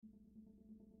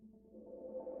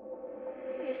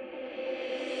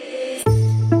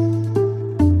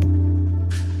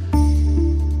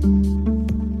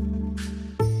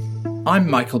I'm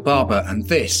Michael Barber, and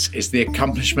this is the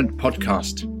Accomplishment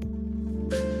Podcast.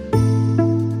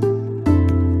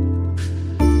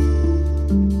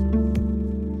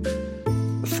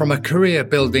 From a career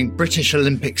building British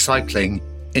Olympic cycling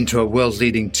into a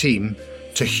world-leading team,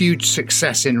 to huge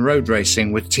success in road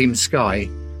racing with Team Sky,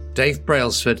 Dave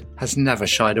Brailsford has never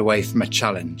shied away from a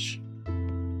challenge.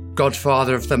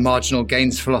 Godfather of the marginal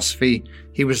gains philosophy,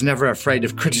 he was never afraid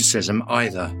of criticism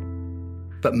either.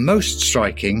 But most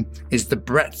striking is the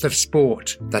breadth of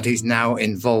sport that he's now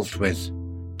involved with.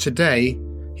 Today,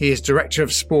 he is Director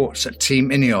of Sports at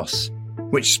Team Ineos,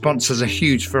 which sponsors a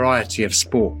huge variety of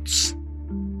sports.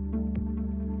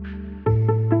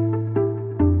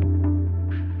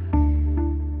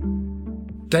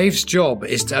 Dave's job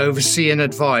is to oversee and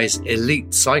advise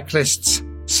elite cyclists,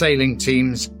 sailing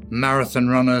teams, marathon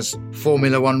runners,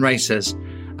 Formula One racers,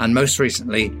 and most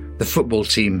recently, the football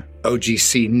team,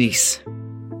 OGC Nice.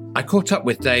 I caught up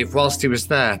with Dave whilst he was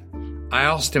there. I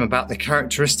asked him about the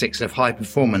characteristics of high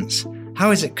performance.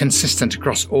 How is it consistent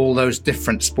across all those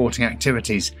different sporting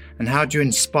activities? And how do you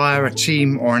inspire a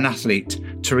team or an athlete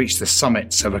to reach the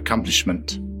summits of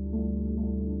accomplishment?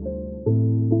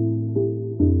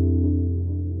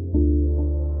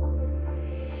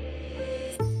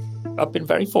 I've been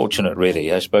very fortunate,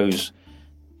 really, I suppose,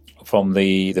 from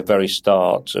the very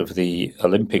start of the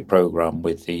Olympic programme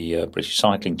with the British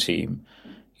cycling team.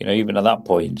 You know, even at that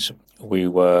point, we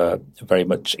were very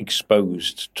much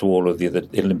exposed to all of the other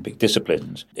Olympic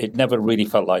disciplines. It never really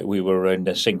felt like we were in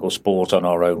a single sport on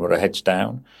our own with our heads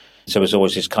down. So there was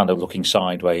always this kind of looking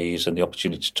sideways and the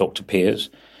opportunity to talk to peers.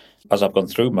 As I've gone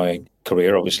through my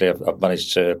career, obviously, I've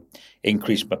managed to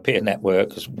increase my peer network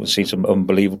because we've seen some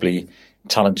unbelievably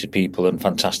talented people and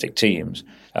fantastic teams.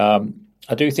 I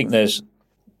do think there's,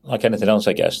 like anything else,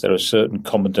 I guess, there are certain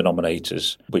common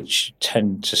denominators which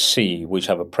tend to see, which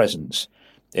have a presence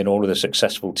in all of the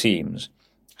successful teams.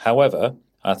 However,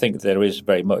 I think there is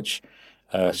very much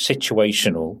a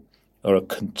situational or a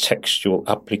contextual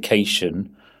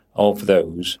application of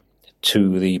those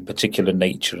to the particular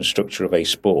nature and structure of a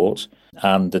sport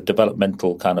and the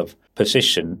developmental kind of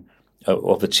position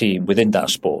of the team within that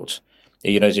sport.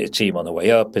 You know, is it a team on the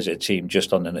way up? Is it a team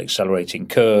just on an accelerating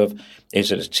curve?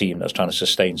 Is it a team that's trying to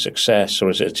sustain success? Or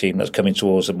is it a team that's coming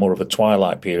towards more of a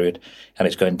twilight period and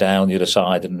it's going down the other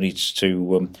side and needs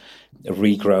to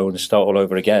regrow and start all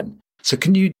over again? So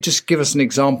can you just give us an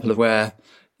example of where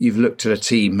you've looked at a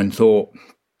team and thought,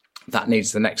 that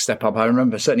needs the next step up? I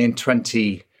remember certainly in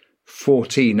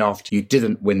 2014, after you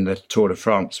didn't win the Tour de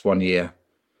France one year,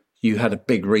 you had a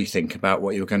big rethink about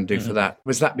what you were going to do for that.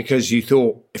 Was that because you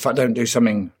thought, if I don't do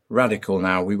something radical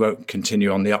now, we won't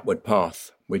continue on the upward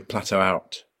path, we'd plateau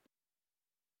out?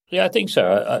 Yeah, I think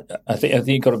so. I think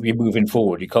you've got to be moving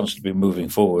forward. You constantly be moving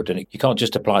forward, and you can't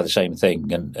just apply the same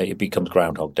thing and it becomes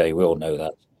Groundhog Day. We all know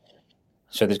that.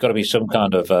 So there's got to be some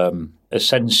kind of a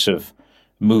sense of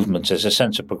movement, there's a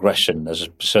sense of progression, there's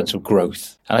a sense of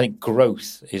growth. And I think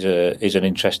growth is an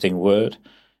interesting word.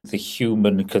 The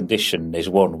human condition is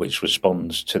one which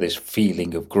responds to this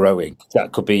feeling of growing.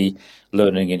 That could be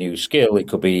learning a new skill. It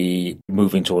could be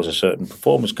moving towards a certain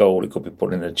performance goal. It could be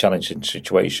put in a challenging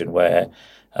situation where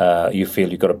you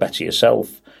feel you've got to better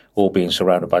yourself or being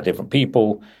surrounded by different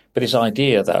people. But this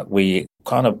idea that we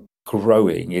kind of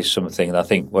growing is something I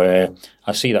think where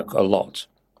I see that a lot.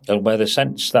 And where the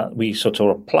sense that we sort of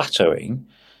are plateauing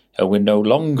and we're no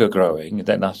longer growing,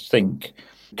 then I think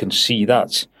you can see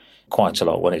that quite a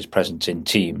lot when it's present in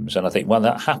teams. And I think when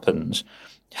that happens,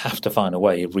 you have to find a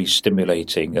way of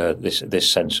re-stimulating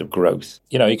this sense of growth.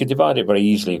 You know, you can divide it very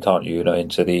easily, can't you,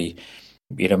 into the,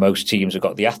 most teams have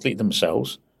got the athlete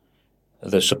themselves,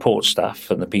 the support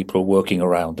staff and the people working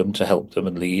around them to help them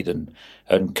and lead and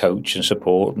coach and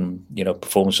support and,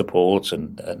 perform support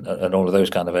and all of those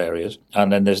kind of areas.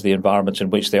 And then there's the environment in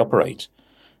which they operate.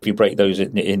 If you break those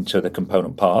into the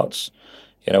component parts,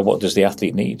 what does the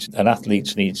athlete need? An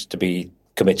athlete needs to be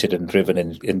committed and driven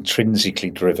and intrinsically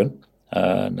driven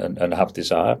and have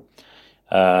desire.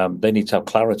 They need to have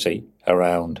clarity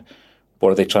around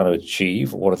what are they trying to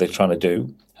achieve, what are they trying to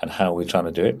do, and how are we trying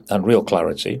to do it, and real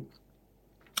clarity.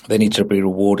 They need to be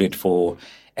rewarded for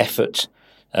effort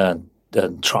and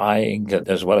trying,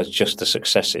 as well as just the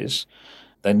successes.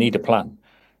 They need a plan,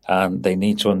 and they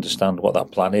need to understand what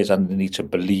that plan is, and they need to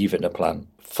believe in a plan.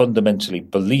 Fundamentally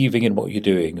believing in what you're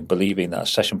doing and believing that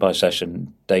session by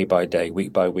session, day by day,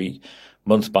 week by week,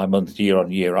 month by month, year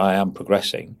on year, I am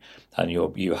progressing, and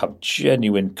you have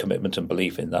genuine commitment and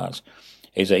belief in that,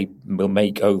 will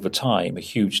make over time a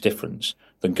huge difference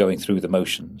than going through the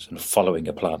motions and following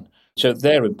a plan. So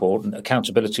they're important.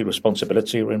 Accountability,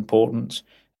 responsibility are important.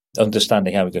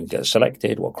 understanding how we're going to get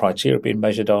selected, what criteria are being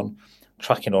measured on,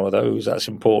 tracking all of those, that's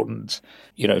important.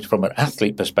 From an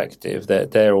athlete perspective,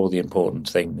 they're all the important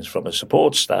things. From a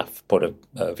support staff point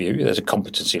of view, there's a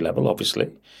competency level,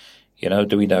 obviously.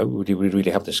 Do we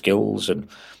really have the skills and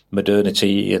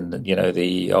modernity and,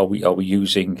 are we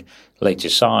using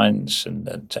latest science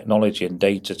and technology and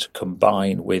data to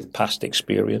combine with past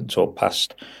experience or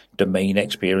past domain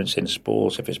experience in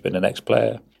sports if it's been an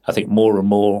ex-player? I think more and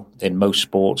more in most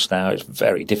sports now, it's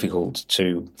very difficult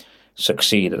to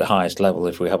succeed at the highest level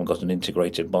if we haven't got an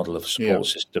integrated model of support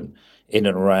system in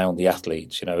and around the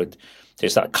athletes.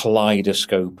 It's that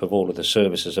kaleidoscope of all of the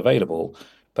services available,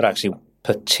 but actually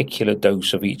particular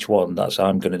dose of each one that's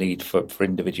I'm going to need for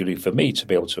individually for me to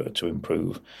be able to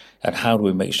improve. And how do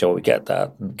we make sure we get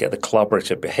that and get the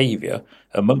collaborative behaviour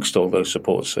amongst all those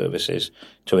support services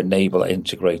to enable that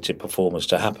integrated performance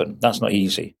to happen? That's not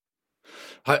easy.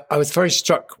 I was very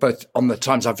struck both on the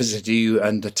times I visited you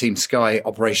and the Team Sky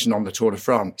operation on the Tour de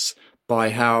France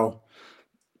by how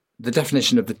the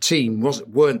definition of the team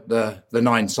weren't the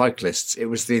 9 cyclists. It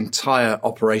was the entire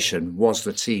operation was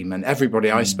the team, and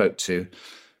everybody I spoke to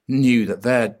knew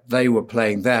that they were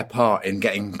playing their part in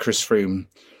getting Chris Froome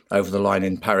over the line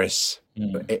in Paris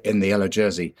in the yellow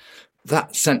jersey.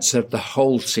 That sense of the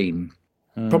whole team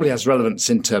probably has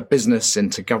relevance into business,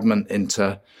 into government,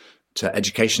 into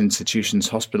education institutions,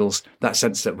 hospitals, that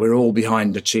sense that we're all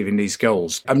behind achieving these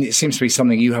goals. I mean, it seems to be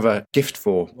something you have a gift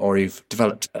for, or you've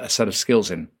developed a set of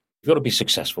skills in. You've got to be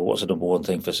successful. What's the number one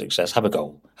thing for success? Have a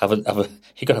goal. You've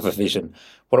got to have a vision.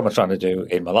 What am I trying to do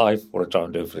in my life? What am I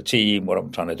trying to do for the team? What am I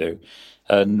trying to do?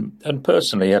 And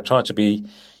personally, I try to be,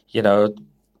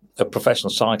 a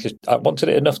professional cyclist. I wanted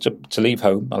it enough to leave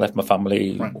home. I left my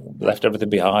family, left everything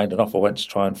behind, and off I went to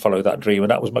try and follow that dream. And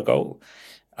that was my goal.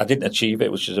 I didn't achieve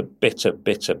it, which is a bitter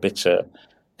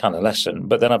kind of lesson.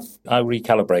 But then I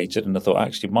recalibrated and I thought,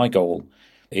 actually, my goal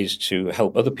is to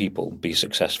help other people be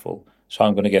successful. So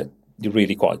I'm going to get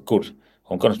really quite good.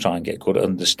 I'm going to try and get good at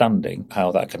understanding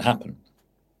how that can happen.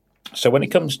 So when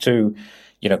it comes to,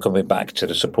 coming back to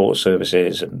the support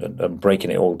services and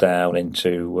breaking it all down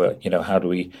into, how do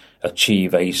we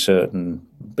achieve a certain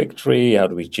victory? How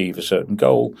do we achieve a certain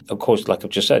goal? Of course, like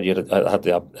I've just said, you have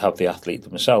the athlete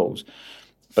themselves.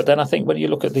 But then I think when you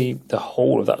look at the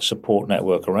whole of that support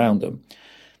network around them,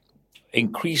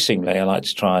 increasingly I like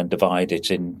to try and divide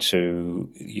it into,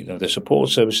 the support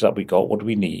services that we got, what do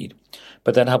we need?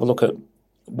 But then have a look at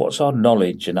what's our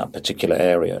knowledge in that particular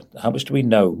area? How much do we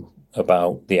know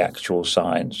about the actual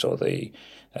science or the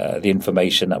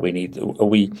information that we need? Are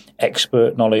we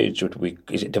expert knowledge, or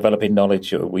is it developing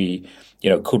knowledge? Or are we,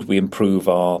 could we improve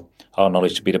our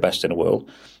knowledge to be the best in the world?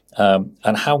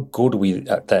 And how good are we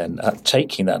at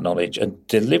taking that knowledge and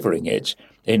delivering it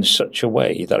in such a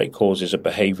way that it causes a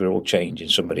behavioural change in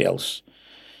somebody else?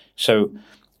 So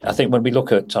I think when we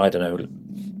look at,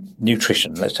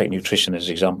 nutrition, let's take nutrition as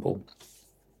an example.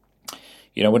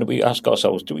 When we ask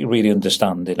ourselves, do we really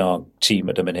understand in our team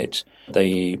at the minute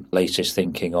the latest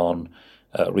thinking on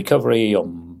recovery,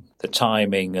 on the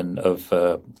timing and of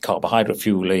carbohydrate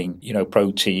fueling,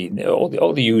 protein,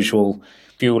 all the usual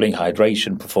fueling,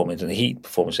 hydration, performance in the heat,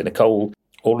 performance in the cold,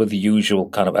 all of the usual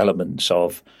kind of elements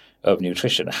of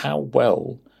nutrition. How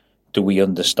well do we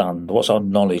understand? What's our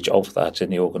knowledge of that in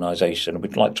the organisation?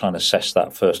 We'd like to try and assess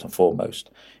that first and foremost.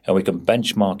 And we can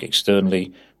benchmark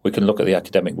externally. We can look at the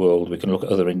academic world. We can look at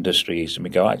other industries. And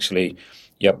we go, actually,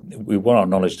 we want our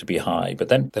knowledge to be high. But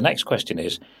then the next question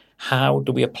is, how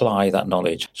do we apply that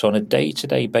knowledge? So on a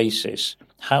day-to-day basis,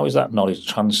 how is that knowledge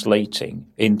translating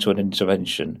into an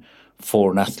intervention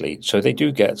for an athlete? So they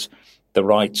do get the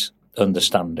right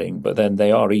understanding, but then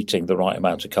they are eating the right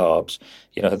amount of carbs,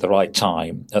 at the right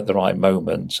time, at the right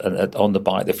moment, and on the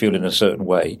bike, they're fueling a certain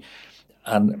way.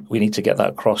 And we need to get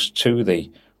that across to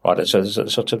the right. So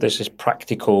there's sort of this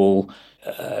practical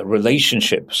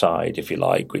relationship side, if you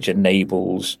like, which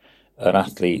enables an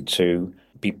athlete to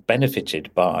be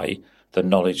benefited by the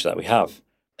knowledge that we have.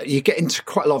 You get into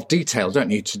quite a lot of detail, don't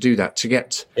you, to do that, to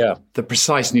get the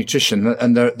precise nutrition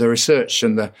and the research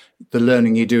and the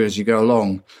learning you do as you go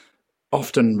along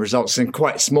often results in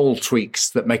quite small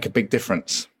tweaks that make a big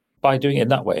difference. By doing it in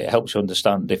that way, it helps you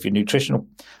understand if your nutritional,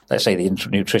 let's say the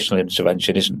nutritional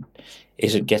intervention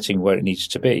isn't getting where it needs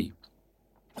to be,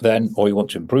 then, or you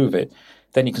want to improve it,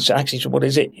 then you can say, actually, what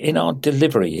is it in our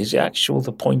delivery? Is it actual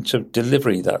the point of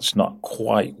delivery that's not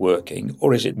quite working,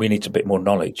 or is it we need a bit more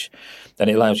knowledge? Then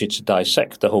it allows you to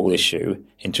dissect the whole issue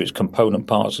into its component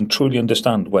parts and truly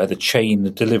understand where the chain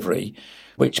of delivery,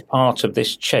 which part of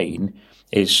this chain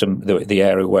is the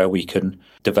area where we can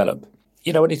develop.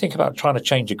 When you think about trying to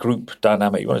change a group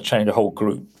dynamic, you want to change a whole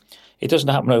group. It doesn't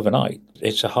happen overnight.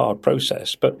 It's a hard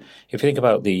process. But if you think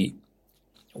about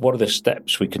what are the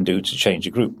steps we can do to change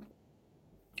a group?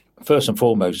 First and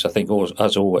foremost, I think,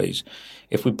 as always,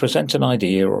 if we present an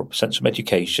idea or present some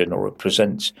education or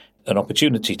present an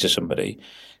opportunity to somebody,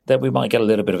 then we might get a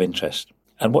little bit of interest.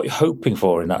 And what you're hoping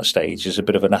for in that stage is a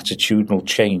bit of an attitudinal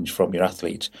change from your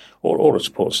athletes or the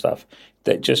support staff.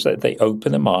 That they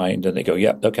open their mind and they go,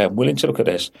 yeah, okay, I'm willing to look at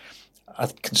this. I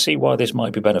can see why this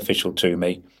might be beneficial to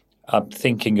me. I'm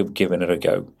thinking of giving it a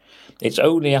go. It's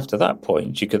only after that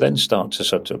point you could then start to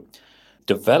sort of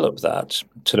develop that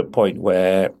to the point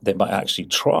where they might actually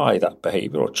try that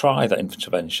behaviour or try that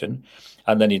intervention,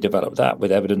 and then you develop that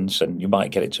with evidence, and you might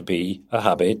get it to be a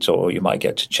habit, or you might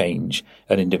get to change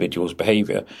an individual's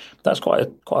behaviour. That's quite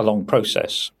a long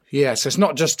process. Yeah, so it's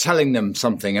not just telling them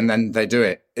something and then they do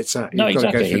it. You've got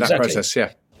to go through that process,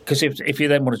 yeah. Because if you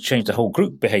then want to change the whole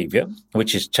group behaviour,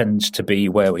 which tends to be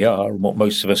where we are, and what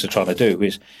most of us are trying to do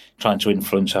is trying to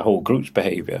influence a whole group's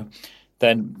behaviour,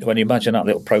 then when you imagine that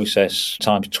little process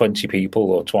times 20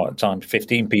 people or times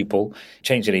 15 people,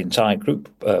 changing the entire group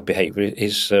behaviour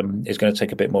is going to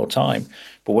take a bit more time.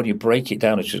 But when you break it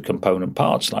down into component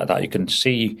parts like that, you can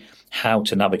see how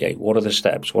to navigate, what are the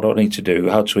steps, what do I need to do,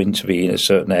 how to intervene in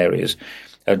certain areas,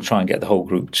 and try and get the whole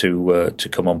group to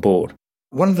come on board.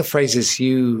 One of the phrases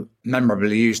you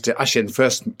memorably used, actually in the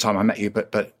first time I met you,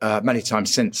 but many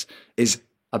times since, is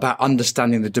about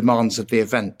understanding the demands of the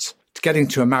event. Getting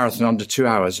to a marathon under 2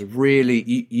 hours,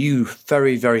 really, you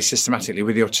very, very systematically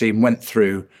with your team went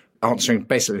through answering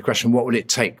basically the question, what would it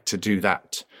take to do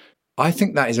that? I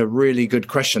think that is a really good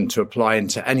question to apply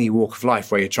into any walk of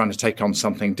life where you're trying to take on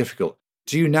something difficult.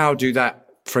 Do you now do that,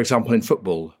 for example, in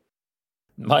football?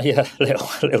 My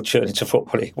little journey to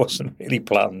football, it wasn't really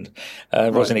planned,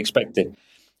 wasn't expected.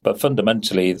 But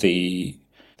fundamentally, the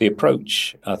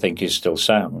approach, I think, is still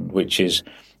sound, which is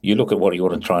you look at what you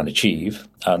want to try and achieve,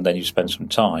 and then you spend some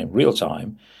time, real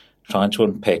time, trying to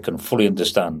unpick and fully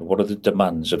understand what are the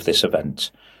demands of this event.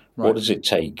 Right. What does it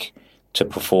take to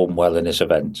perform well in this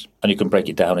event? And you can break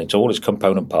it down into all its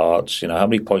component parts. How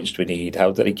many points do we need?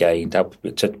 How do they gain? How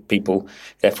do people,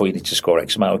 therefore you need to score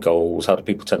X amount of goals. How do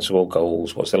people tend to score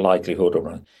goals? What's the likelihood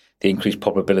or the increased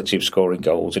probability of scoring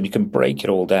goals? And you can break it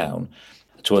all down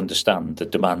to understand the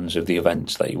demands of the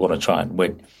events that you want to try and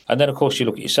win. And then, of course, you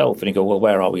look at yourself and you go, well,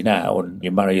 where are we now? And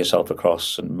you marry yourself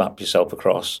across and map yourself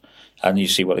across, and you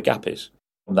see what the gap is.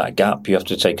 From that gap, you have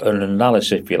to take an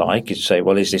analysis, if you like, and say,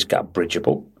 well, is this gap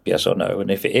bridgeable? Yes or no? And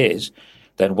if it is,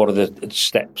 then what are the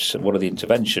steps and what are the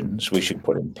interventions we should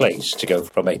put in place to go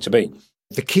from A to B?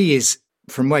 The key is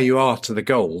from where you are to the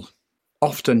goal.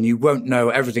 Often you won't know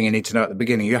everything you need to know at the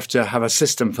beginning. You have to have a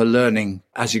system for learning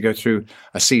as you go through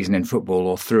a season in football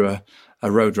or through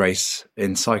a road race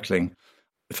in cycling.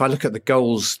 If I look at the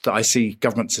goals that I see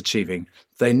governments achieving,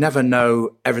 they never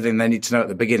know everything they need to know at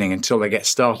the beginning until they get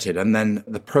started. And then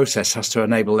the process has to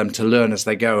enable them to learn as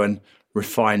they go and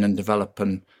refine and develop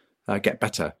and get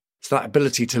better. So that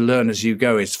ability to learn as you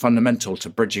go is fundamental to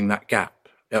bridging that gap.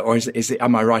 Or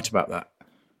am I right about that?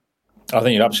 I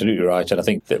think you're absolutely right. And I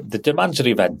think the demands of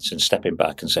the events and stepping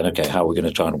back and saying, okay, how are we going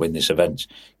to try and win this event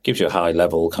gives you a high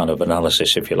level kind of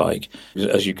analysis, if you like.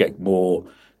 As you get more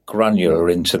granular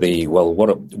into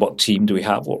what team do we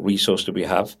have? What resource do we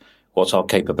have? What's our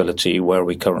capability? Where are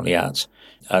we currently at?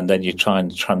 And then you try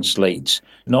and translate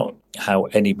not how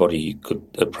anybody could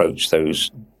approach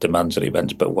those demands of the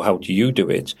event, but how do you do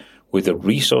it with the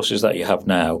resources that you have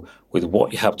now, with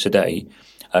what you have today,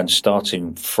 and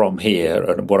starting from here,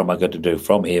 and what am I going to do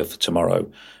from here for tomorrow?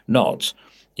 Not,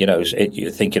 you're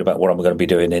thinking about what I'm going to be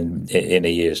doing in a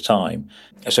year's time.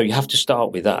 So you have to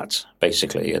start with that,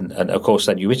 basically. And of course,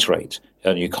 then you iterate,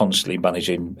 and you're constantly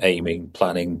managing, aiming,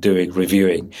 planning, doing,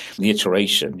 reviewing. The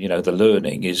iteration, the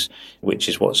learning which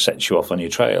is what sets you off on your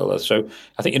trail. So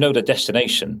I think you know the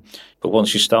destination, but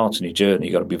once you start on your journey,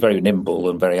 you've got to be very nimble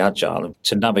and very agile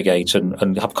to navigate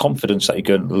and have confidence that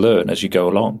you're going to learn as you go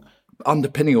along.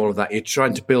 Underpinning all of that, you're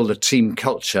trying to build a team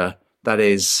culture that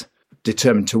is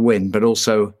determined to win, but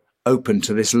also open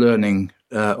to this learning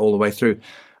all the way through.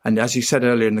 And as you said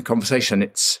earlier in the conversation,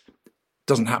 it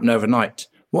doesn't happen overnight.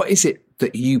 What is it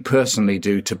that you personally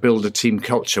do to build a team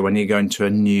culture when you go into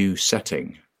a new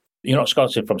setting? You're not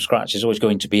starting from scratch. There's always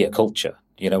going to be a culture,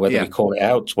 whether we call it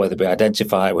out, whether we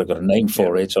identify it, we've got a name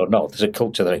for it or not. There's a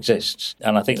culture that exists.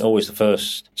 And I think always the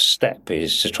first step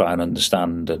is to try and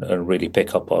understand and really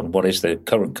pick up on what is the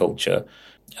current culture,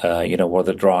 what are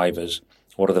the drivers,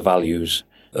 what are the values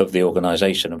of the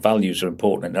organisation. And values are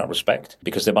important in that respect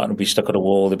because they might not be stuck on a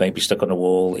wall, they may be stuck on a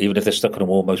wall. Even if they're stuck on a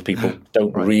wall, most people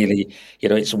don't really,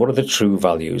 it's what are the true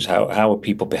values? How are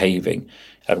people behaving?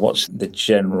 and what's the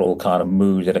general kind of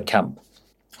mood in a camp.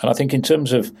 And I think in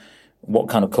terms of what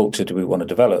kind of culture do we want to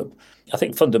develop, I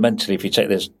think fundamentally, if you take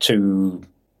there's two,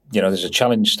 there's a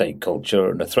challenge state culture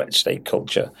and a threat state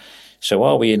culture. So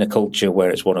are we in a culture where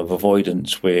it's one of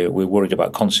avoidance, we're worried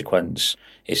about consequence,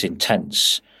 it's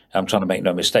intense, I'm trying to make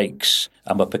no mistakes,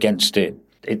 I'm up against it.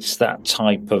 It's that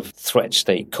type of threat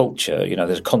state culture.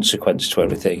 There's a consequence to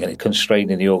everything, and it's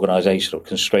constraining the organisation or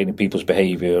constraining people's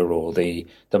behaviour or the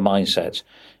mindset,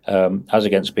 as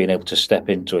against being able to step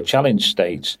into a challenge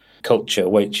state culture,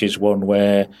 which is one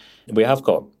where we have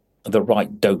got the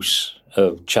right dose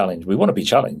of challenge. We want to be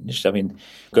challenged. I mean,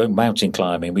 going mountain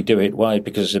climbing, we do it. Why?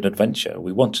 Because it's an adventure.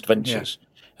 We want adventures.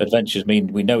 Yeah. Adventures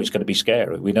mean we know it's going to be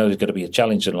scary. We know there's going to be a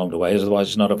challenge along the way, otherwise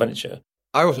it's not an adventure.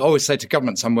 I always say to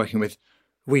governments I'm working with,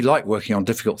 we like working on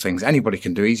difficult things. Anybody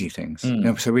can do easy things.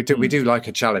 So we do like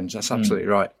a challenge. That's absolutely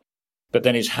right. But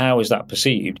then how is that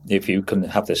perceived? If you can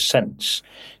have the sense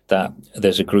that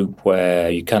there's a group where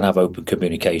you can have open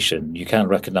communication, you can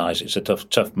recognise it's a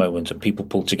tough moment and people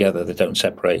pull together, they don't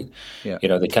separate. Yeah.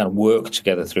 They can work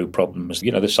together through problems.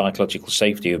 The psychological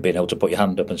safety of being able to put your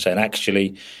hand up and saying,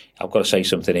 actually, I've got to say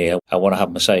something here. I want to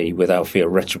have my say without fear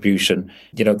of retribution.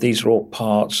 These are all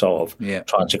parts of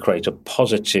trying to create a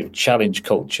positive challenge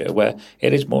culture where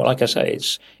it is more, like I say,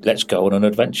 it's let's go on an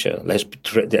adventure. Let's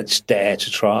dare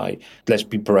to try. Let's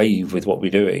be brave with what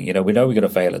we're doing. We know we're going to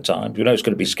fail at times. We know it's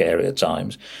going to be scary at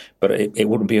times, but it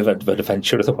wouldn't be an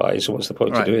adventure otherwise. So what's the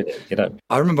point of doing it?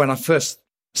 I remember when I first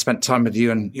spent time with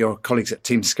you and your colleagues at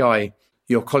Team Sky,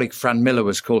 your colleague Fran Miller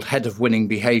was called Head of Winning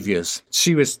Behaviours.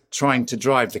 She was trying to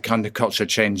drive the kind of culture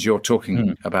change you're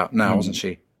talking about now, wasn't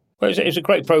she? Well, it was a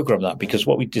great programme, that, because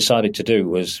what we decided to do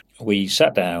was we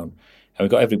sat down and we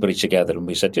got everybody together and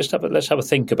we said, let's have a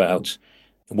think about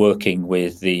working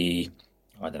with the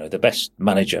best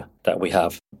manager that we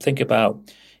have. Think about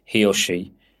he or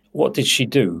she. What did she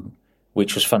do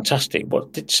which was fantastic?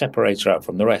 What did separate her out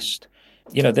from the rest?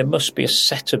 There must be a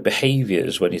set of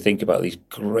behaviours when you think about these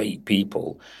great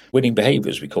people. Winning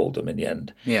behaviours, we called them in the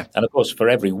end. Yeah. And of course, for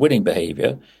every winning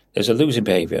behaviour, there's a losing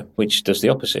behaviour, which does the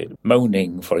opposite.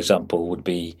 Moaning, for example, would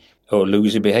be a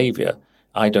losing behaviour.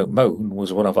 I don't moan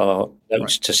was one of our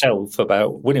notes to self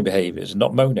about winning behaviours,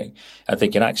 not moaning. And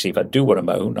thinking, actually, if I do want to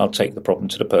moan, I'll take the problem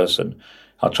to the person.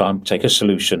 I'll try and take a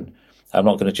solution. I'm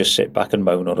not going to just sit back and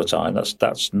moan all the time.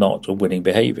 That's not a winning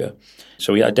behaviour.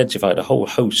 So we identified a whole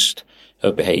host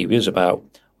of behaviours about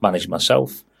managing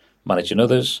myself, managing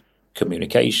others,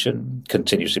 communication,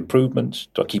 continuous improvement.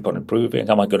 Do I keep on improving?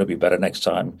 Am I going to be better this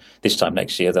time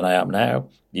next year than I am now?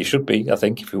 You should be, I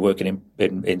think, if you're working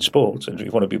in sports and if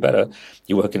you want to be better,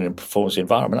 you're working in a performance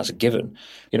environment. That's a given.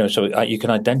 So you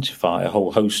can identify a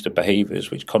whole host of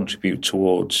behaviours which contribute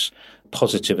towards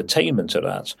positive attainment of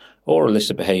that, or a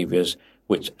list of behaviours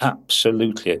which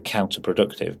absolutely are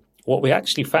counterproductive. What we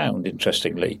actually found,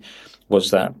 interestingly,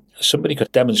 was that somebody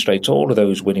could demonstrate all of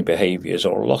those winning behaviours,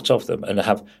 or a lot of them, and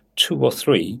have 2 or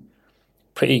 3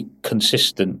 pretty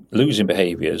consistent losing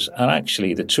behaviours, and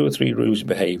actually the 2 or 3 losing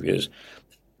behaviours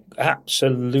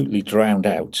absolutely drowned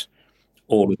out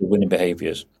all of the winning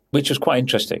behaviours, which was quite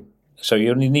interesting. So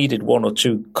you only needed 1 or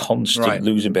 2 constant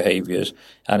losing behaviours,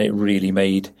 and it really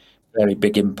made very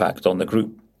big impact on the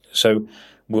group. So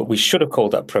what we should have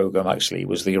called that program actually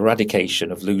was the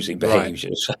eradication of losing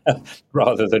behaviours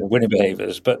rather than winning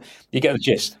behaviours. But you get the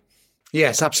gist.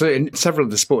 Yes, absolutely. In several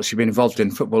of the sports you've been involved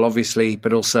in, football obviously,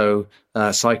 but also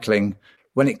cycling,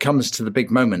 when it comes to the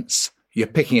big moments, you're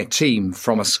picking a team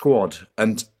from a squad,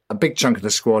 and a big chunk of the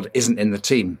squad isn't in the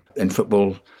team. In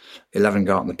football, 11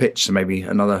 go out on the pitch, so maybe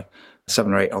another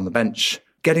 7 or 8 on the bench.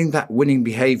 Getting that winning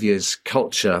behaviours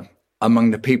culture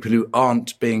among the people who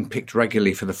aren't being picked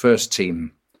regularly for the first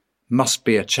team must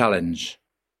be a challenge.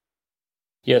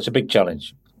 Yeah, it's a big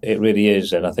challenge. It really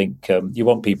is. And I think you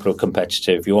want people who are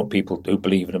competitive. You want people who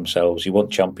believe in themselves. You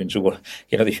want champions who want,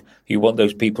 you want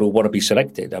those people who want to be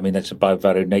selected. I mean, that's by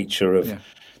very nature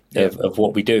of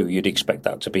what we do. You'd expect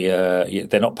that to be,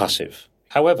 they're not passive.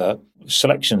 However,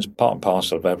 selection's part and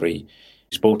parcel of every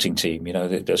sporting team.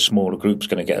 The smaller group's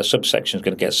going to get, a subsection's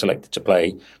going to get selected to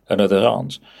play and others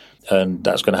aren't. And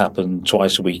that's going to happen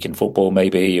twice a week in football,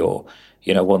 maybe, or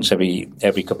once every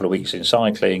couple of weeks in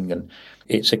cycling. And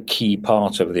it's a key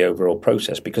part of the overall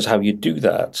process, because how you do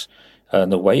that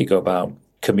and the way you go about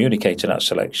communicating that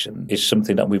selection is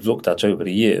something that we've looked at over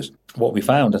the years. What we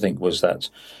found, I think, was that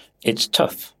it's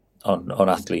tough on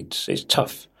athletes. It's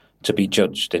tough to be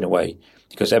judged in a way.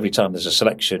 Because every time there's a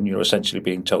selection, you're essentially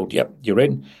being told, yep, you're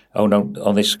in. Oh, no,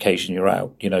 on this occasion, you're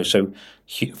out. So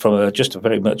from just a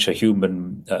very much a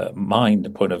human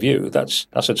mind point of view, that's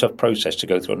a tough process to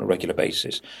go through on a regular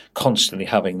basis, constantly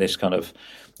having this kind of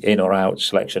in or out,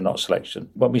 selection, not selection.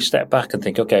 When we step back and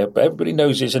think, okay, everybody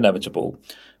knows it's inevitable,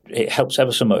 it helps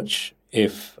ever so much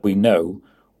if we know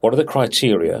what are the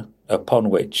criteria upon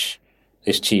which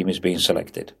this team is being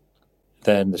selected.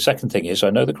 Then the second thing is,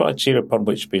 I know the criteria upon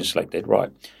which it's being selected,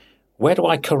 right? Where do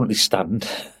I currently stand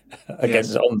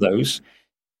against on those?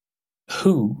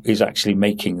 Who is actually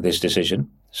making this decision?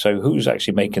 So who's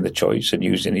actually making the choice and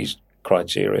using these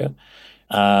criteria?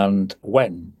 And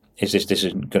when is this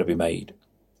decision going to be made?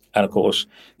 And of course,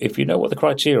 if you know what the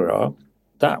criteria are,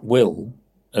 that will,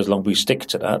 as long as we stick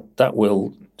to that, that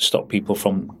will stop people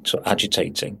from sort of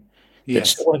agitating. Yes. They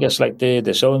still want to get selected,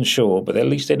 they're so unsure, but at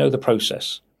least they know the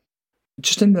process.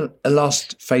 Just in the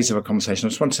last phase of our conversation, I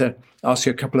just want to ask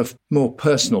you a couple of more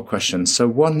personal questions. So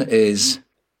one is,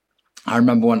 I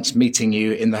remember once meeting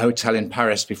you in the hotel in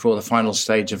Paris before the final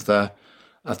stage of the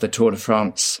Tour de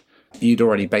France. You'd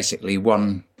already basically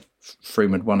won.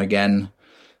 Froome had won again.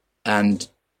 And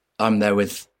I'm there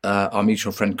with our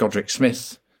mutual friend Godric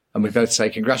Smith. And we both say,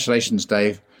 congratulations,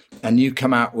 Dave. And you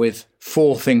come out with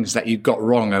 4 things that you got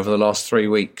wrong over the last 3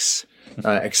 weeks.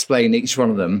 Explain each one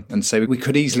of them and say we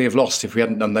could easily have lost if we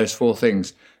hadn't done those 4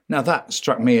 things. Now, that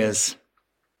struck me as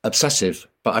obsessive,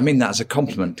 but I mean that as a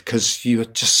compliment because you were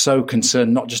just so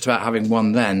concerned not just about having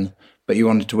won then, but you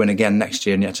wanted to win again next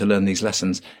year and you had to learn these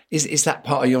lessons. Is that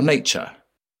part of your nature?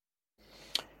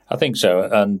 I think so,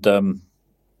 and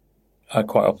I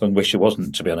quite often wish it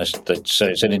wasn't, to be honest.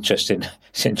 It's an interesting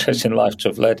life to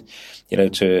have led,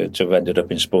 to have ended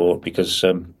up in sport because,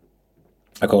 of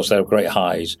course, there are great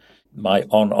highs. My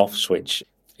on-off switch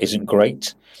isn't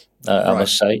great, I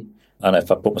must say. And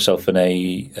if I put myself in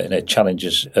a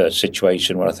challenges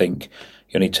situation where I think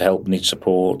you need to help, need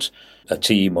support a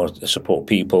team or support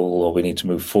people, or we need to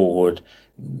move forward,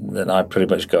 then I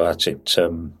pretty much go at it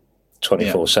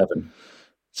 24/7.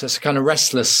 So it's a kind of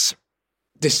restless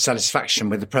dissatisfaction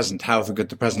with the present, however good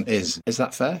the present is. Is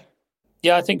that fair?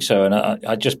 Yeah, I think so. And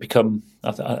I just become,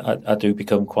 I do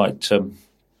become quite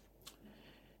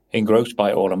engrossed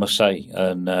by it all, I must say.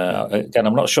 And again,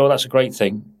 I'm not sure that's a great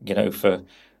thing, for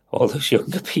all those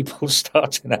younger people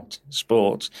starting out in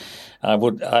sports.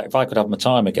 If I could have my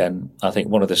time again, I think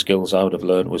one of the skills I would have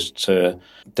learned was to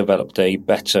develop a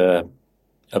better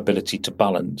ability to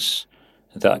balance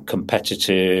that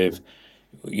competitive,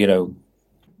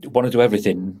 want to do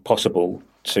everything possible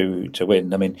to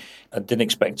win. I mean, I didn't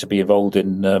expect to be involved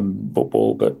in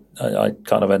football, but I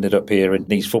kind of ended up here in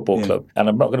Nice Football Club. And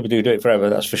I'm not going to do it forever,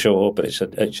 that's for sure, but it's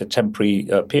a temporary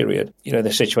period.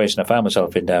 The situation I found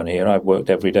myself in down here, I've worked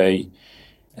every day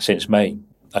since May.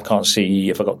 I can't see,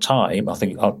 if I've got time, I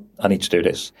think I need to do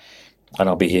this. And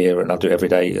I'll be here and I'll do it every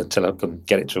day until I can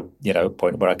get it to a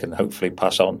point where I can hopefully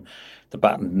pass on the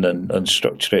baton and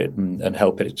structure it and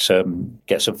help it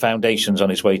get some foundations on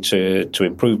its way to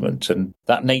improvement. And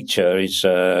that nature is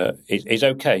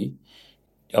okay.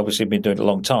 Obviously, been doing it a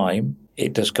long time.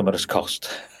 It does come at a cost.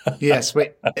 Yes,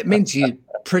 but it means you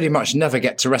pretty much never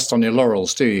get to rest on your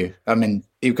laurels, do you? I mean,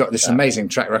 you've got this amazing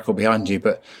track record behind you,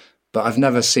 but I've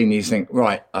never seen you think,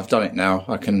 right, I've done it now.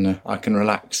 I can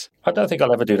relax. I don't think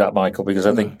I'll ever do that, Michael, because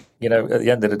I think at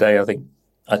the end of the day, I think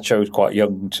I chose quite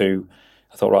young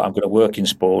I thought, right, I'm going to work in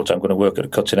sport. I'm going to work at a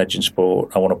cutting edge in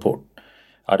sport.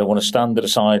 I don't want to stand at the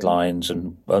sidelines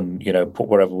and put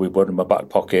wherever we were in my back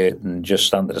pocket and just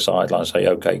stand at the sidelines and say,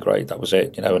 okay, great, that was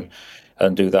it,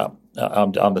 and do that.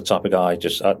 I'm the type of guy,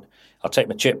 I'll take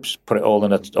my chips, put it all on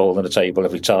the table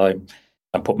every time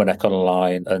and put my neck on the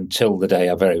line until the day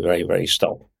I very, very, very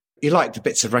stop. You like the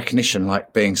bits of recognition,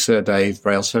 like being Sir Dave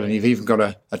Brailsford, and you've even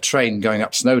got a train going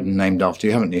up Snowdon named after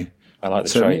you, haven't you? I like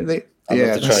the train.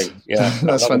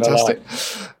 That's fantastic.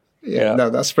 Yeah, no,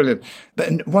 that's brilliant.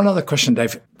 But one other question,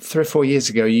 Dave. 3 or 4 years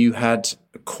ago, you had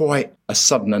quite a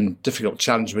sudden and difficult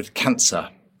challenge with cancer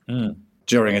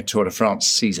during a Tour de France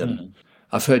season.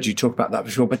 I've heard you talk about that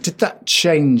before, but did that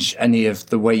change any of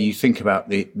the way you think about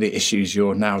the issues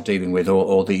you're now dealing with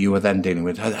or that you were then dealing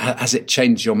with? Has it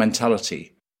changed your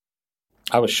mentality?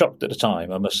 I was shocked at the time,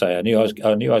 I must say. I knew I was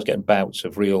getting bouts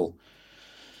of real,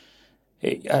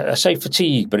 I say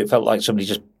fatigue, but it felt like somebody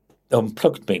just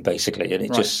unplugged me basically, and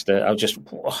it I just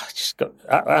got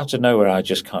out of nowhere. I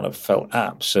just kind of felt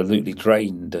absolutely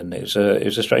drained, and it was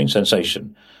a strange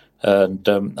sensation. And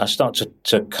I started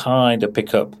to kind of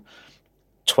pick up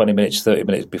 20 minutes, 30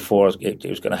 minutes before it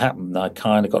was going to happen. I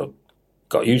kind of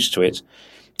got used to it,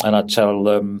 and I'd tell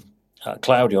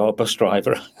Claudio, our bus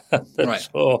driver. Right.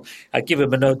 So I give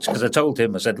him a note because I told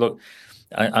him, I said, look,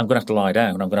 I'm going to have to lie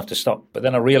down. I'm going to have to stop. But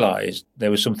then I realised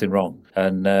there was something wrong.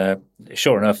 And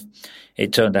sure enough,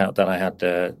 it turned out that I had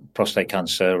prostate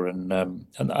cancer. And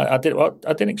I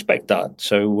didn't expect that.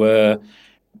 So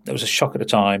it was a shock at the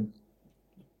time.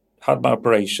 Had my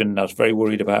operation. I was very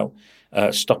worried about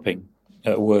stopping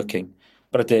working.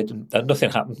 But I did. And nothing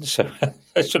happened. So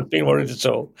I shouldn't have been worried at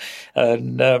all.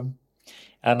 And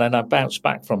then I bounced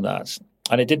back from that.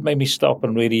 And it did make me stop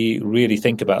and really, really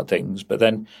think about things. But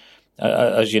then,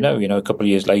 as you know, a couple of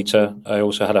years later, I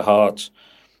also had a heart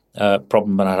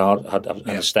problem and I had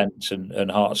a stent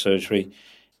and heart surgery.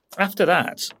 After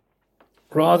that,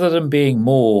 rather than being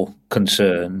more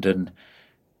concerned and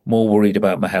more worried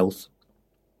about my health,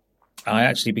 I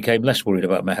actually became less worried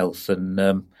about my health. And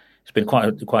it's been quite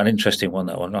an interesting one,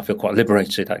 that one. I feel quite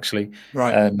liberated, actually.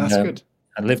 Right, and, that's good.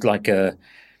 I lived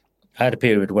I had a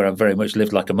period where I very much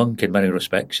lived like a monk in many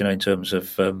respects, in terms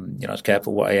of, I was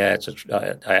careful what I ate.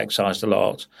 I exercised a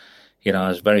lot. I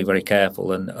was very, very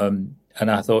careful. And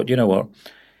I thought, you know what,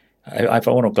 if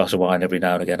I want a glass of wine every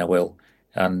now and again, I will.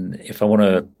 And if I want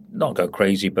to not go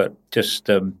crazy, but just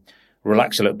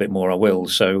relax a little bit more, I will.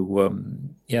 So,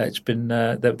 it's been,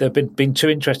 there have been two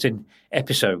interesting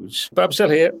episodes. But I'm still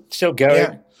here, still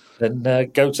going. Yeah.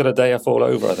 And go to the day I fall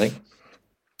over, I think.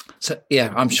 So,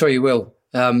 yeah, I'm sure you will.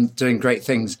 Doing great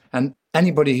things. And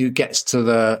anybody who gets to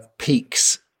the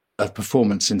peaks of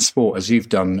performance in sport, as you've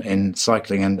done in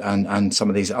cycling and some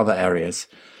of these other areas,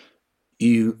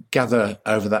 you gather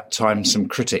over that time some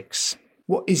critics.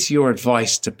 What is your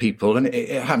advice to people? And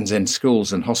it happens in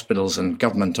schools and hospitals and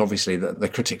government, obviously, that the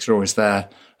critics are always there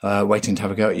waiting to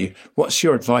have a go at you. What's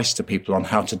your advice to people on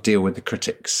how to deal with the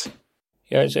critics?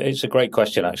 Yeah, it's a great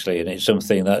question, actually. And it's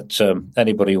something that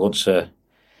anybody wants to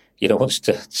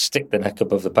stick the neck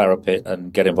above the parapet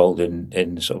and get involved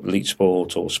in sort of elite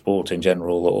sport or sport in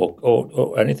general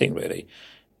or anything really.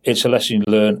 It's a lesson you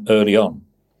learn early on,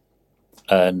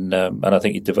 and I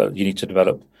think you need to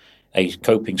develop a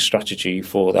coping strategy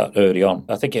for that early on.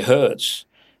 I think it hurts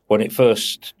when it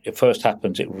first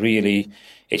happens.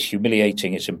 It's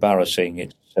humiliating. It's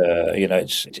embarrassing.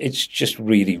 It's just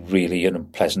really, really an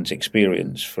unpleasant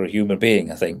experience for a human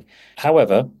being, I think.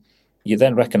 However, you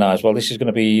then recognise, well, this is going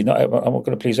to be, I'm not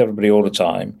going to please everybody all the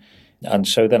time. And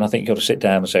so then I think you've got to sit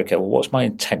down and say, okay, well, what's my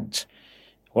intent?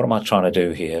 What am I trying to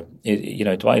do here?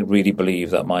 Do I really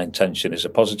believe that my intention is a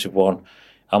positive one?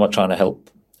 Am I trying to help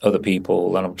other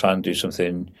people and I'm trying to do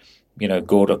something,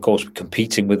 good? Of course, we're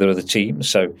competing with other teams.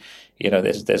 So,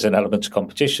 there's an element of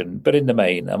competition. But in the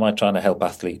main, am I trying to help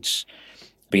athletes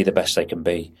be the best they can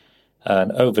be?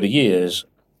 And over the years,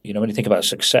 when you think about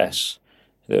success,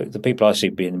 the people I see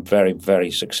being very,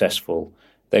 very successful,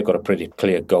 they've got a pretty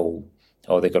clear goal,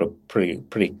 or they've got a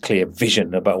pretty clear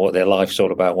vision about what their life's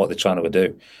all about, what they're trying to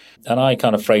do. And I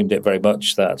kind of framed it very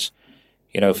much that,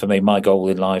 for me, my goal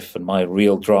in life and my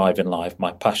real drive in life,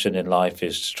 my passion in life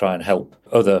is to try and help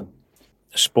other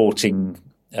sporting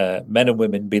men and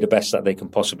women be the best that they can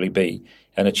possibly be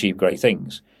and achieve great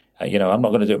things. I'm not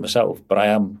going to do it myself, but I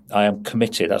am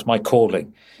committed. That's my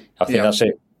calling. I think that's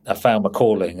it. I found my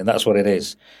calling, and that's what it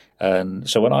is. And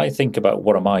so when I think about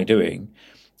what am I doing,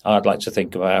 I'd like to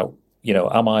think about,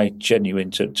 am I genuine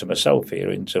to myself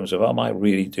here in terms of am I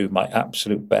really doing my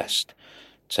absolute best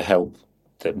to help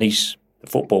the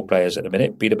football players at the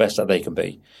minute be the best that they can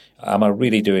be? Am I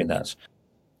really doing that?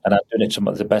 And I'm doing it to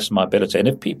the best of my ability. And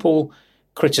if people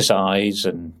criticise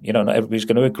and, not everybody's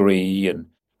going to agree and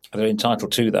they're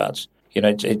entitled to that,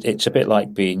 it's a bit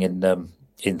like being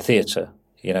in theatre.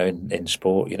 In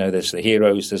sport, there's the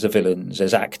heroes, there's the villains,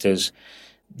 there's actors.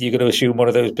 You're going to assume one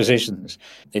of those positions.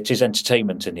 It is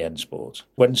entertainment in the end, sport.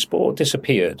 When sport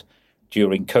disappeared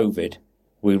during COVID,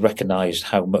 we recognised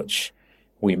how much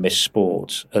we miss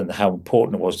sport and how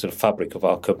important it was to the fabric of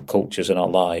our cultures and our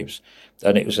lives.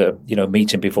 And it was a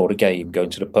meeting before the game,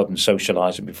 going to the pub and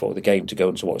socialising before the game to go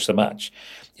and to watch the match.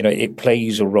 It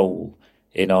plays a role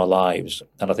in our lives.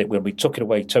 And I think when we took it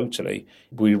away totally,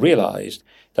 we realised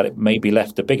that it maybe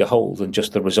left a bigger hole than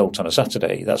just the result on a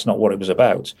Saturday. That's not what it was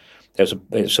about. There's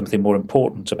something more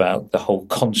important about the whole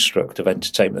construct of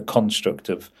entertainment, the construct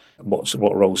of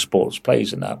what role sports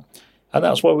plays in that. And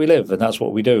that's where we live, and that's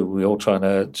what we do. We're all trying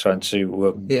to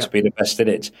be the best in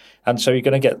it. And so you're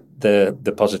going to get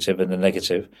the positive and the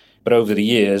negative. But over the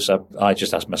years, I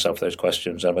just ask myself those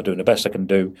questions. Am I doing the best I can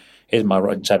do? Is my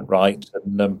intent right?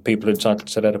 And people are entitled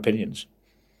to their opinions.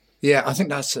 Yeah, I think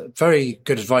that's very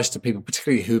good advice to people,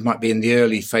 particularly who might be in the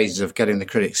early phases of getting the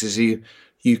critics, is you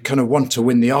kind of want to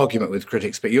win the argument with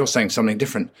critics, but you're saying something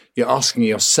different. You're asking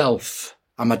yourself,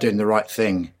 am I doing the right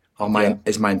thing?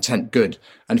 is my intent good?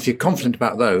 And if you're confident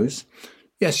about those,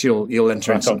 yes, you'll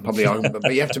enter in some probably argument,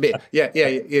 but you have to be,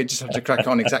 you just have to crack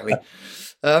on, exactly.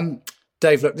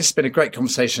 Dave, look, this has been a great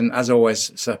conversation. As always,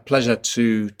 it's a pleasure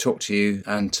to talk to you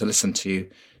and to listen to you.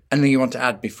 Anything you want to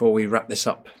add before we wrap this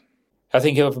up? I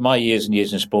think over my years and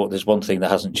years in sport, there's one thing that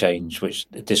hasn't changed, which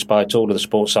despite all of the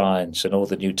sports science and all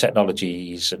the new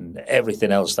technologies and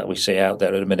everything else that we see out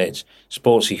there at a minute,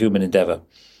 sport's a human endeavour.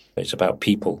 It's about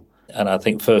people. And I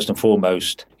think first and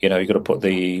foremost, you've got to put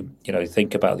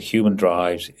think about the human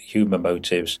drives, human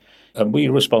motives, and we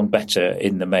respond better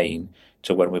in the main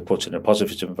to when we're put in a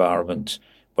positive environment,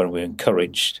 when we're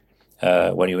encouraged,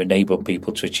 when you enable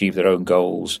people to achieve their own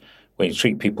goals, when you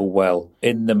treat people well.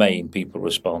 In the main, people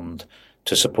respond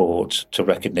to support, to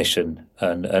recognition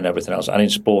and everything else. And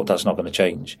in sport, that's not going to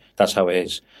change. That's how it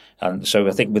is. And so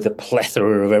I think with the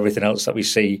plethora of everything else that we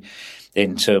see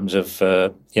in terms of,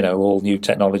 all new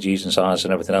technologies and science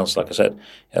and everything else, like I said,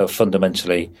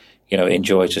 fundamentally,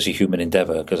 enjoy it as a human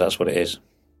endeavour, because that's what it is.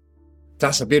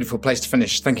 That's a beautiful place to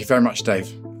finish. Thank you very much, Dave.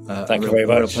 Thank you very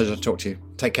much. Real pleasure to talk to you.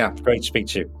 Take care. Great to speak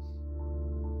to you.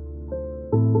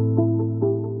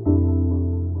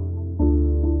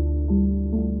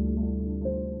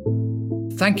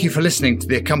 Thank you for listening to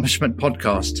the Accomplishment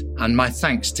Podcast, and my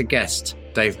thanks to guest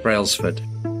Dave Brailsford.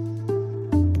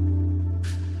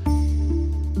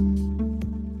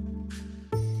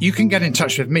 You can get in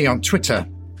touch with me on Twitter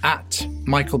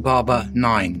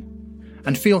 @MichaelBarber9,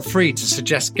 and feel free to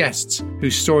suggest guests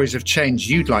whose stories of change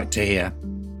you'd like to hear.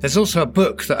 There's also a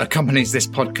book that accompanies this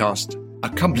podcast,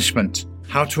 Accomplishment: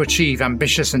 How to Achieve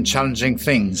Ambitious and Challenging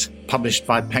Things, published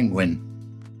by Penguin.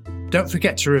 Don't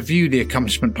forget to review the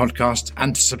Accomplishment Podcast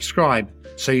and to subscribe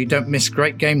so you don't miss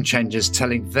great game changers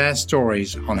telling their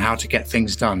stories on how to get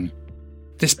things done.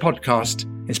 This podcast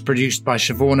is produced by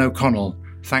Siobhan O'Connell,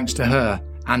 thanks to her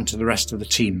and to the rest of the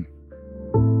team.